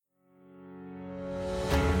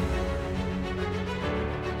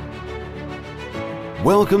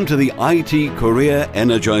Welcome to the IT Career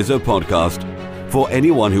Energizer podcast. For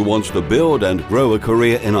anyone who wants to build and grow a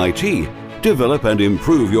career in IT, develop and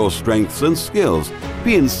improve your strengths and skills,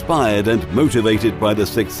 be inspired and motivated by the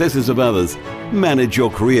successes of others, manage your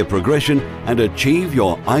career progression, and achieve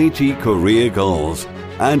your IT career goals.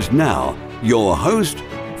 And now, your host,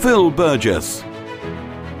 Phil Burgess.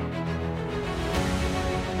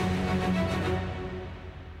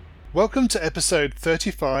 Welcome to episode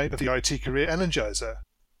 35 of the IT Career Energizer,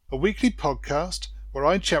 a weekly podcast where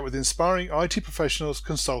I chat with inspiring IT professionals,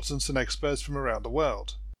 consultants and experts from around the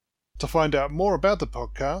world. To find out more about the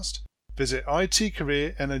podcast, visit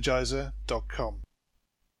itcareerenergizer.com.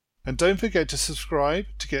 And don't forget to subscribe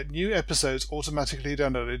to get new episodes automatically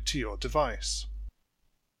downloaded to your device.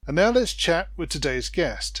 And now let's chat with today's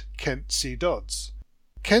guest, Kent C. Dodds.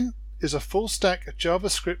 Kent is a full-stack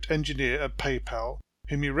JavaScript engineer at PayPal,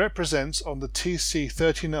 whom he represents on the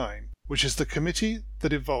TC39, which is the committee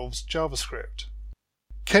that evolves JavaScript.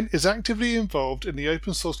 Kent is actively involved in the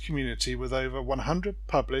open source community with over 100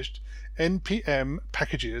 published NPM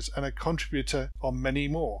packages and a contributor on many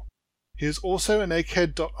more. He is also an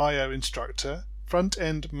egghead.io instructor,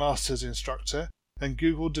 front-end masters instructor, and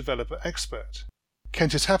Google developer expert.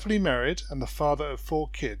 Kent is happily married and the father of 4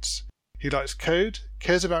 kids. He likes code,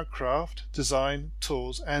 cares about craft, design,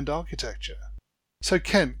 tools, and architecture. So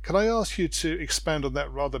Kent, can I ask you to expand on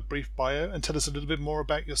that rather brief bio and tell us a little bit more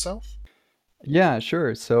about yourself? Yeah,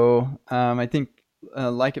 sure. So I think,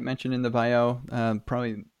 like it mentioned in the bio,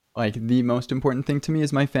 probably like the most important thing to me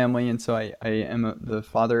is my family. And so I am the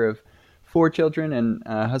father of 4 children and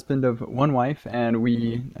a husband of 1 wife, and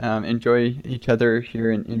we enjoy each other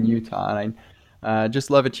here in Utah. And I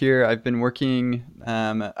just love it here. I've been working,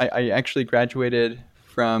 I actually graduated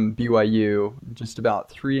from BYU just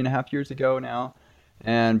about 3.5 years ago now,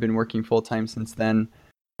 and been working full-time since then.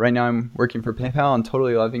 Right now I'm working for PayPal and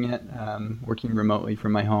totally loving it, working remotely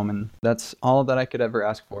from my home, and that's all that I could ever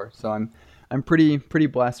ask for. So I'm pretty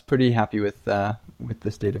blessed, pretty happy with the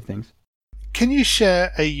state of things. Can you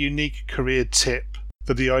share a unique career tip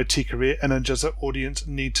that the IT Career Energizer audience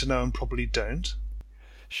need to know and probably don't?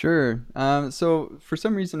 Sure. So for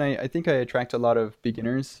some reason I think I attract a lot of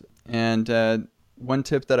beginners, and one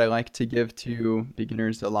tip that I like to give to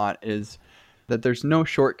beginners a lot is that there's no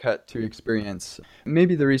shortcut to experience.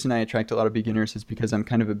 Maybe the reason I attract a lot of beginners is because I'm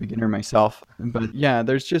kind of a beginner myself. But yeah,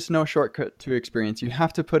 there's just no shortcut to experience. You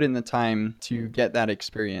have to put in the time to get that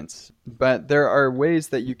experience. But there are ways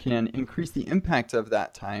that you can increase the impact of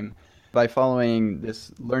that time by following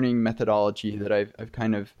this learning methodology that I've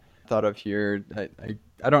kind of thought of here.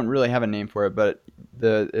 I don't really have a name for it, but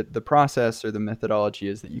the process or the methodology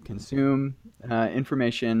is that you consume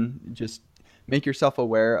information, just make yourself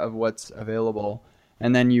aware of what's available,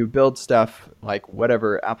 and then you build stuff like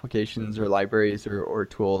whatever applications or libraries or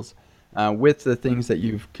tools with the things that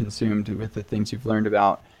you've consumed, with the things you've learned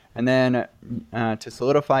about. And then to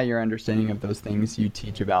solidify your understanding of those things, you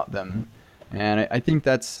teach about them. And I think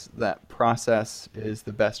that process is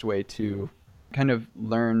the best way to kind of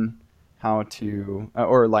learn how to,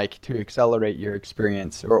 or like to accelerate your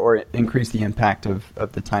experience or increase the impact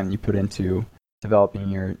of the time you put into developing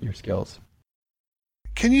your skills.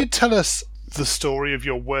 Can you tell us the story of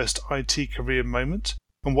your worst IT career moment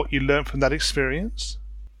and what you learned from that experience?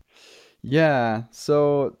 Yeah,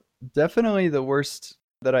 so definitely the worst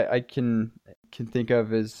that I can think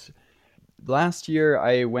of is last year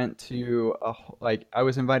I went to I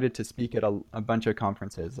was invited to speak at a bunch of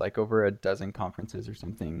conferences, like over a dozen conferences or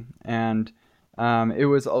something, and it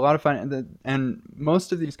was a lot of fun. And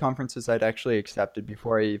most of these conferences I'd actually accepted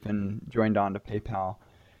before I even joined on to PayPal,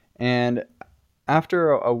 and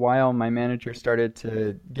after a while, my manager started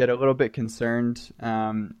to get a little bit concerned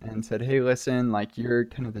and said, "Hey, listen, like you're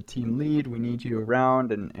kind of the team lead. We need you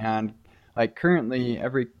around, and like currently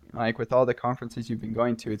with all the conferences you've been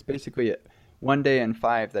going to, it's basically 1 day in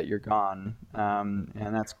 5 that you're gone, and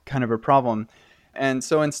that's kind of a problem." And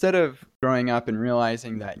so instead of growing up and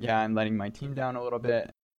realizing that, yeah, I'm letting my team down a little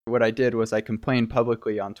bit, what I did was I complained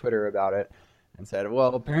publicly on Twitter about it. And said,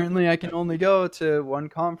 well, apparently I can only go to 1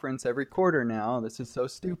 conference every quarter now. This is so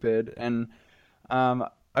stupid. And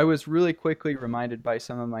I was really quickly reminded by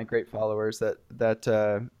some of my great followers that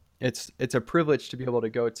it's a privilege to be able to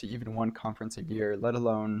go to even 1 conference a year, let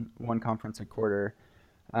alone 1 conference a quarter.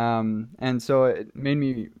 And so it made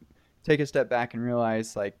me take a step back and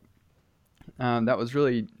realize that was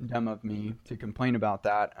really dumb of me to complain about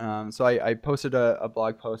that. So I posted a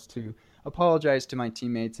blog post to apologize to my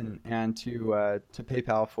teammates and to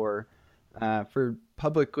PayPal for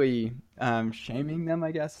publicly shaming them,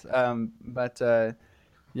 I guess. But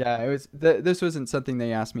Yeah, it was. This wasn't something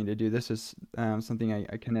they asked me to do. This is something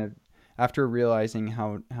I kind of, after realizing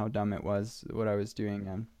how dumb it was, what I was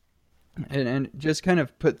doing, and just kind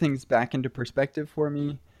of put things back into perspective for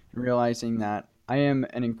me, and realizing that I am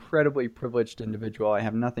an incredibly privileged individual. I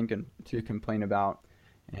have nothing to complain about,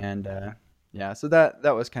 and yeah, so that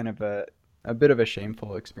was kind of a bit of a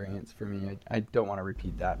shameful experience for me. I don't want to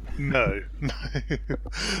repeat that. No.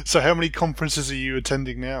 So how many conferences are you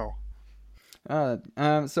attending now?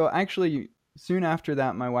 So actually, soon after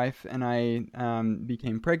that, my wife and I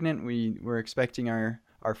became pregnant. We were expecting our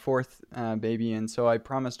fourth baby, and so I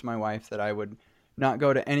promised my wife that I would not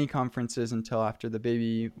go to any conferences until after the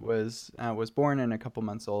baby was born and a couple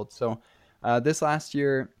months old. So this last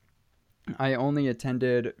year, I only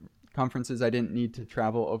attended conferences I didn't need to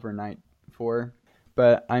travel overnight for.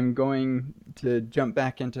 But I'm going to jump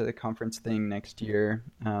back into the conference thing next year.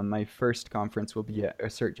 My first conference will be at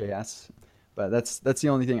AssertJS, but that's the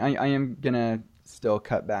only thing. I am gonna still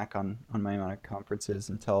cut back on my amount of conferences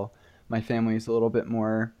until my family is a little bit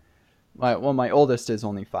more. Well, my oldest is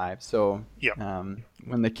only 5, so Yeah.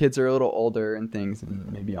 When the kids are a little older and things,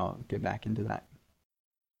 and maybe I'll get back into that.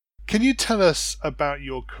 Can you tell us about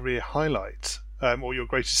your career highlight or your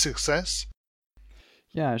greatest success?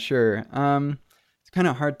 Yeah, sure. It's kind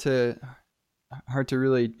of hard to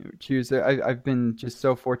really choose. I've been just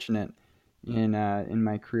so fortunate in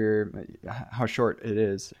my career, how short it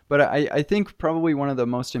is. But I think probably one of the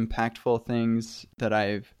most impactful things that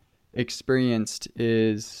I've experienced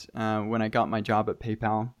is when I got my job at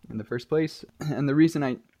PayPal in the first place. And the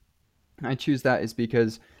reason I choose that is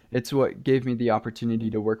because it's what gave me the opportunity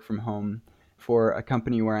to work from home for a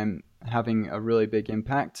company where I'm having a really big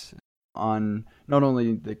impact on not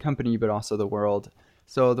only the company but also the world.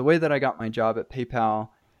 So the way that I got my job at PayPal,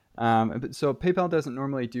 so PayPal doesn't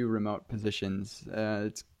normally do remote positions.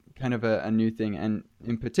 It's kind of a new thing, and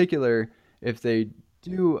in particular, if they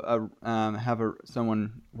do have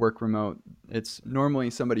someone work remote, it's normally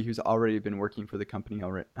somebody who's already been working for the company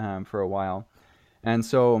for a while. And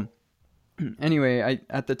so anyway,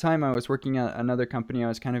 at the time I was working at another company. I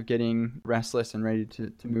was kind of getting restless and ready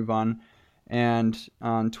to move on. And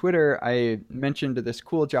on Twitter, I mentioned this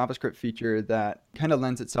cool JavaScript feature that kind of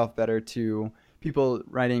lends itself better to people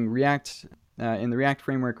writing React in the React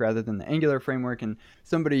framework rather than the Angular framework. And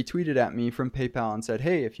somebody tweeted at me from PayPal and said,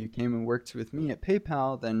 "Hey, if you came and worked with me at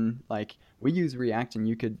PayPal, then like we use React and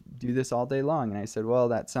you could do this all day long." And I said, "Well,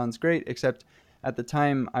 that sounds great," except at the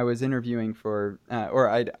time I was interviewing for, or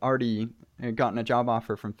I'd already gotten a job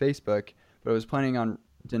offer from Facebook, but I was planning on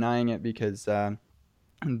denying it because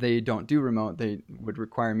they don't do remote. They would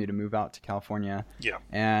require me to move out to California. Yeah.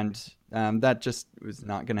 And that just was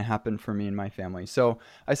not going to happen for me and my family. So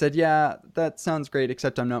I said, "Yeah, that sounds great,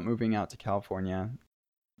 except I'm not moving out to California."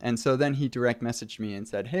 And so then he direct messaged me and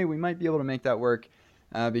said, "Hey, we might be able to make that work,"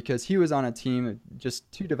 because he was on a team of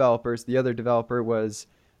just 2 developers. The other developer was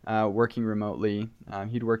working remotely.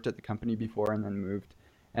 He'd worked at the company before and then moved.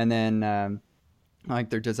 And then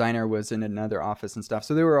like their designer was in another office and stuff.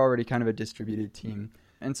 So they were already kind of a distributed team.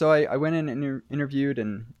 And so I went in and interviewed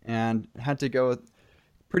and had to go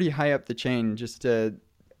pretty high up the chain just to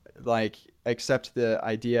like accept the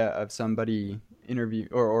idea of somebody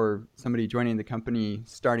or somebody joining the company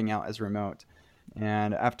starting out as remote.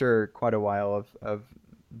 And after quite a while of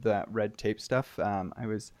that red tape stuff,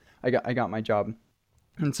 I got my job.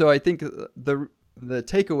 And so I think the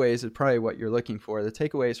takeaways is probably what you're looking for. The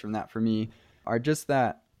takeaways from that for me are just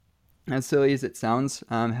that, as silly as it sounds,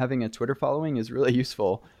 having a Twitter following is really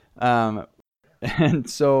useful. And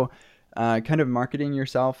so kind of marketing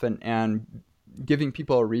yourself and giving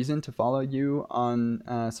people a reason to follow you on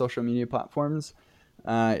social media platforms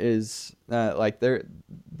is like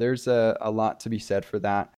there's a lot to be said for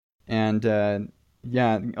that. And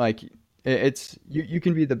yeah, like it's you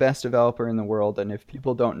can be the best developer in the world, and if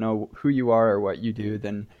people don't know who you are or what you do,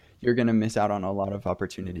 then you're going to miss out on a lot of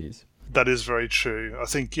opportunities. That is very true. I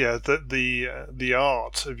think, yeah, that the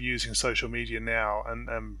art of using social media now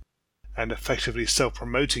and effectively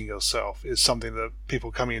self-promoting yourself is something that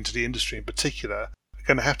people coming into the industry in particular are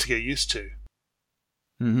going to have to get used to.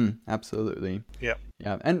 Mm-hmm, absolutely. Yeah.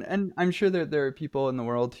 Yeah, and I'm sure that there are people in the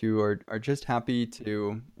world who are just happy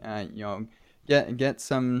to get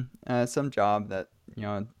some job that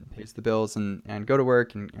pays the bills and go to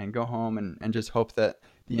work and go home and just hope that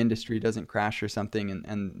the industry doesn't crash or something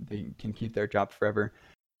and they can keep their job forever.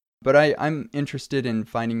 But I'm interested in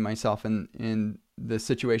finding myself in the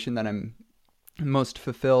situation that I'm most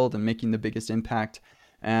fulfilled and making the biggest impact.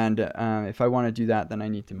 And if I want to do that, then I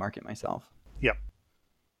need to market myself. Yeah.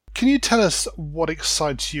 Can you tell us what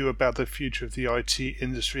excites you about the future of the IT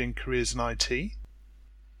industry and careers in IT?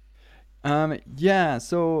 Yeah,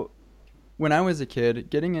 so when I was a kid,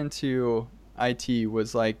 getting into IT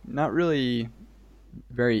was like not really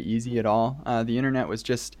very easy at all. The internet was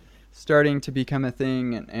just starting to become a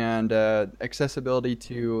thing, and accessibility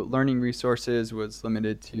to learning resources was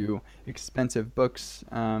limited to expensive books,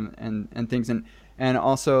 and things, and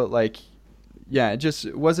also like, yeah, it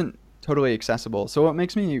just wasn't totally accessible. So what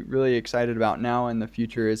makes me really excited about now in the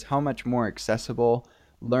future is how much more accessible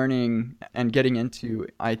learning and getting into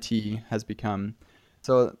IT has become.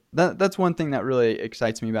 So that's one thing that really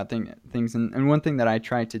excites me about things, and one thing that I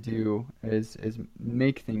try to do is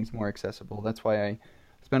make things more accessible. That's why I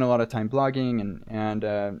spend a lot of time blogging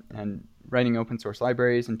and writing open source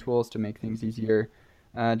libraries and tools to make things easier,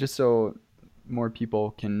 just so more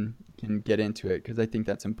people can get into it, because I think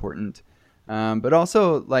that's important. But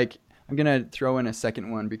also, like, I'm gonna throw in a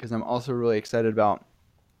second one because I'm also really excited about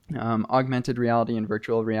augmented reality and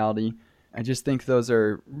virtual reality. I just think those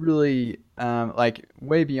are really like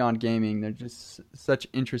way beyond gaming. They're just such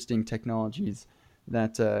interesting technologies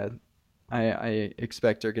that I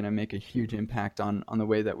expect are going to make a huge impact on the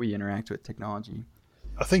way that we interact with technology.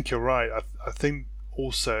 I think you're right. I think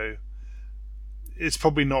also it's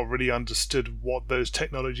probably not really understood what those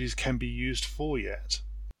technologies can be used for yet.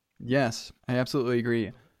 Yes, I absolutely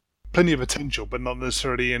agree. Plenty of potential, but not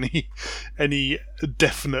necessarily any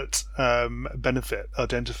definite benefit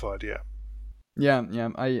identified yet. Yeah,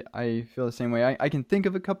 I feel the same way. I can think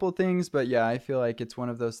of a couple of things, but yeah, I feel like it's one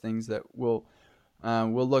of those things that we'll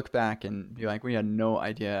look back and be like, we had no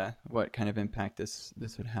idea what kind of impact this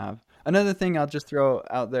would have. Another thing I'll just throw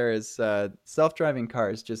out there is self-driving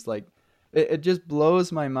cars. Just like it just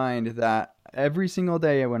blows my mind that every single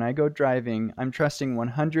day when I go driving, I'm trusting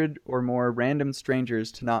 100 or more random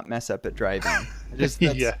strangers to not mess up at driving. That's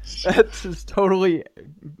just totally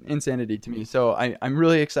insanity to me. So I'm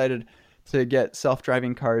really excited to get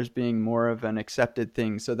self-driving cars being more of an accepted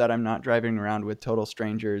thing, so that I'm not driving around with total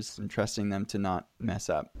strangers and trusting them to not mess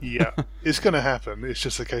up. Yeah, it's going to happen. It's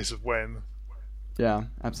just a case of when. Yeah,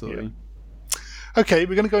 absolutely. Yeah. Okay,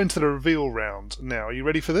 we're going to go into the reveal round now. Are you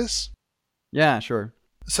ready for this? Yeah, sure.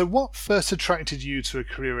 So what first attracted you to a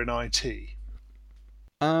career in IT?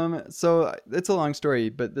 So it's a long story,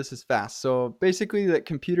 but this is fast. So basically, that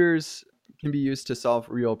computers can be used to solve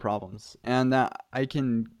real problems, and that I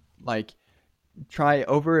can like try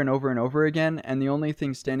over and over and over again, and the only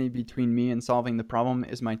thing standing between me and solving the problem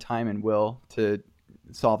is my time and will to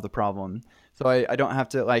solve the problem. So I don't have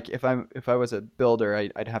to, like, if I was a builder,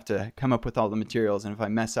 I'd have to come up with all the materials, and if I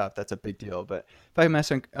mess up, that's a big deal. But if I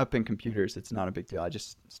mess up in computers, it's not a big deal. I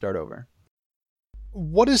just start over.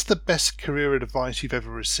 What is the best career advice you've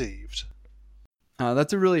ever received?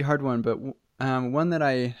 That's a really hard one, but one that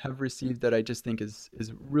I have received that I just think is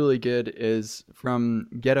really good is from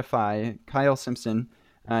Getify, Kyle Simpson.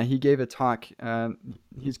 He gave a talk.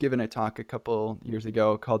 He's given a talk a couple years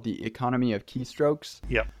ago called "The Economy of Keystrokes."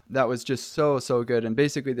 Yep. That was just so good. And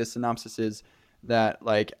basically, the synopsis is that,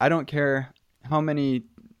 like, I don't care how many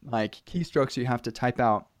like keystrokes you have to type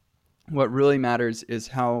out. What really matters is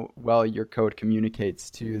how well your code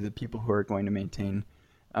communicates to the people who are going to maintain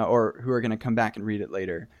or who are going to come back and read it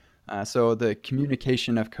later. So the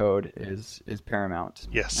communication of code is paramount.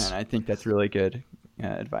 Yes. And I think that's really good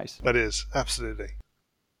advice. That is, absolutely.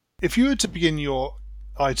 If you were to begin your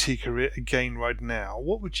IT career again right now,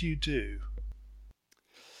 what would you do?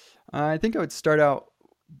 I think I would start out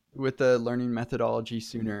with the learning methodology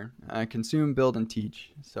sooner. Consume, build, and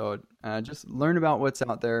teach. So just learn about what's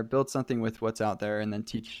out there, build something with what's out there, and then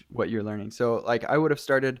teach what you're learning. So like I would have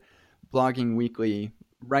started blogging weekly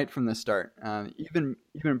right from the start. Even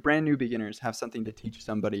brand new beginners have something to teach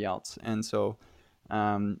somebody else. And so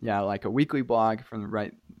like a weekly blog from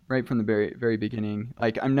right from the very, very beginning.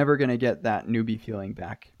 Like I'm never going to get that newbie feeling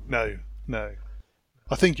back. No.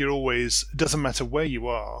 I think you're always, it doesn't matter where you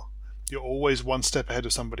are, you're always one step ahead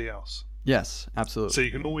of somebody else. Yes, absolutely. So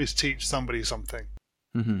you can always teach somebody something.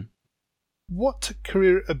 Mm-hmm. What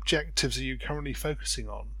career objectives are you currently focusing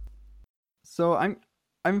on? So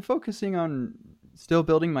I'm focusing on still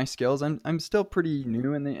building my skills. I'm still pretty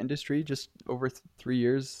new in the industry, just over 3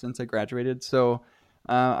 years since I graduated. So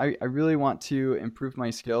I really want to improve my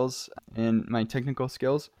skills and my technical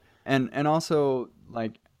skills, and also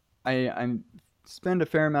like I spend a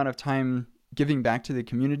fair amount of time giving back to the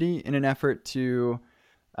community in an effort to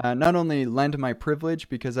not only lend my privilege,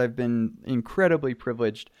 because I've been incredibly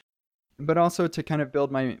privileged, but also to kind of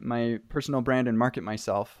build my personal brand and market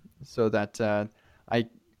myself so that I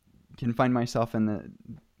can find myself in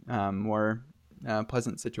the more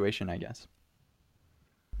pleasant situation, I guess.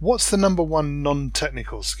 What's the number one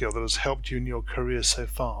non-technical skill that has helped you in your career so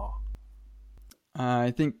far?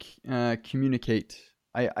 I think communicate.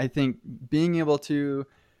 I think being able to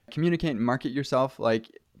communicate and market yourself,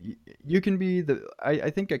 like you can be I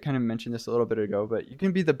think I kind of mentioned this a little bit ago, but you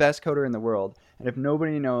can be the best coder in the world. And if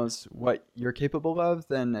nobody knows what you're capable of,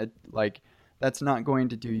 then that's not going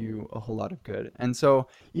to do you a whole lot of good. And so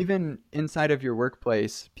even inside of your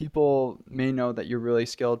workplace, people may know that you're really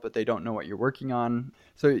skilled, but they don't know what you're working on.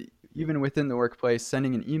 So even within the workplace,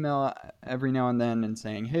 sending an email every now and then and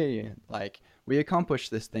saying, hey, we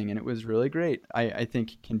accomplished this thing and it was really great, I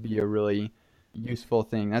think can be a really useful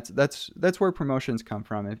thing. That's where promotions come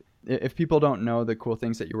from. If people don't know the cool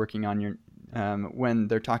things that you're working on, when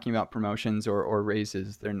they're talking about promotions or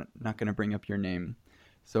raises, they're not going to bring up your name.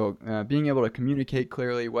 So being able to communicate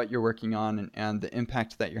clearly what you're working on and the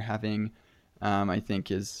impact that you're having, I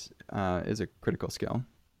think is a critical skill.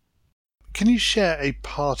 Can you share a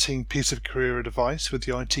parting piece of career advice with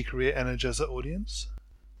the IT Career Energizer audience?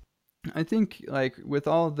 I think with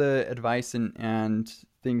all the advice and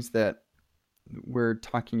things that we're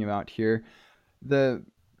talking about here, the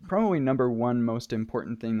probably number one most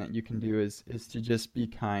important thing that you can do is to just be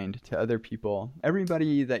kind to other people.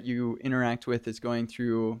 Everybody that you interact with is going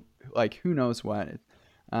through who knows what,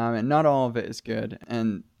 and not all of it is good.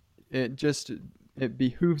 And it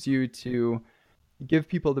behooves you to give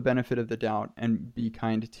people the benefit of the doubt and be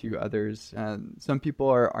kind to others. Some people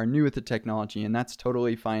are new with the technology, and that's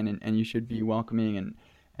totally fine, and you should be welcoming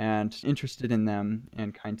and interested in them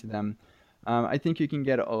and kind to them. I think you can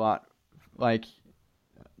get a lot,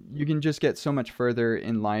 you can just get so much further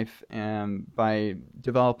in life by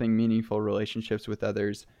developing meaningful relationships with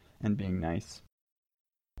others and being nice.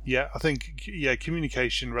 Yeah, I think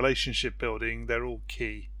communication, relationship building, they're all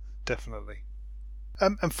key, definitely.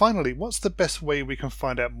 And finally, what's the best way we can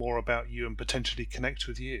find out more about you and potentially connect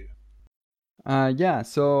with you?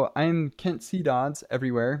 So I'm Kent C. Dodds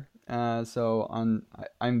everywhere.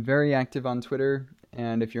 I'm very active on Twitter,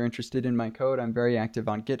 and if you're interested in my code, I'm very active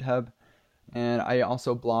on GitHub. And I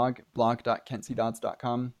also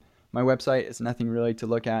blog.kentcdodds.com. My website is nothing really to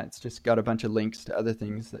look at. It's just got a bunch of links to other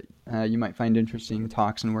things that you might find interesting,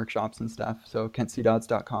 talks and workshops and stuff. So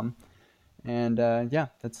kentcdodds.com. And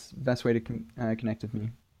that's the best way to connect with me.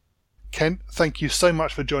 Kent, thank you so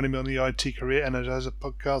much for joining me on the IT Career Energizer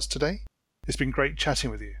podcast today. It's been great chatting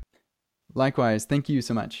with you. Likewise, thank you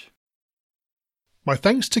so much. My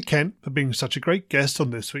thanks to Kent for being such a great guest on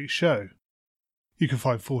this week's show. You can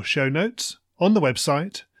find full show notes on the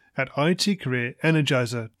website at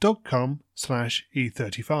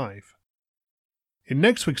itcareerenergizer.com/E35. In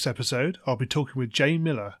next week's episode, I'll be talking with Jay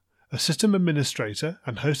Miller, a system administrator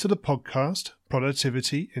and host of the podcast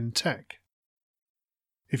Productivity in Tech.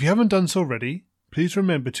 If you haven't done so already, please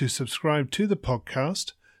remember to subscribe to the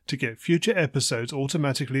podcast to get future episodes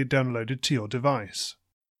automatically downloaded to your device.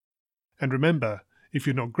 And remember, if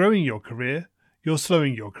you're not growing your career, you're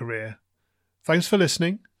slowing your career. Thanks for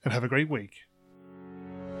listening and have a great week.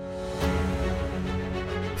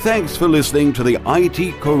 Thanks for listening to the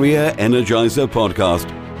IT Career Energizer podcast.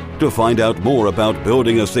 To find out more about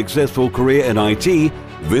building a successful career in IT,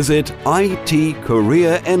 visit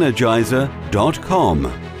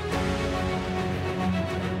itcareerenergizer.com.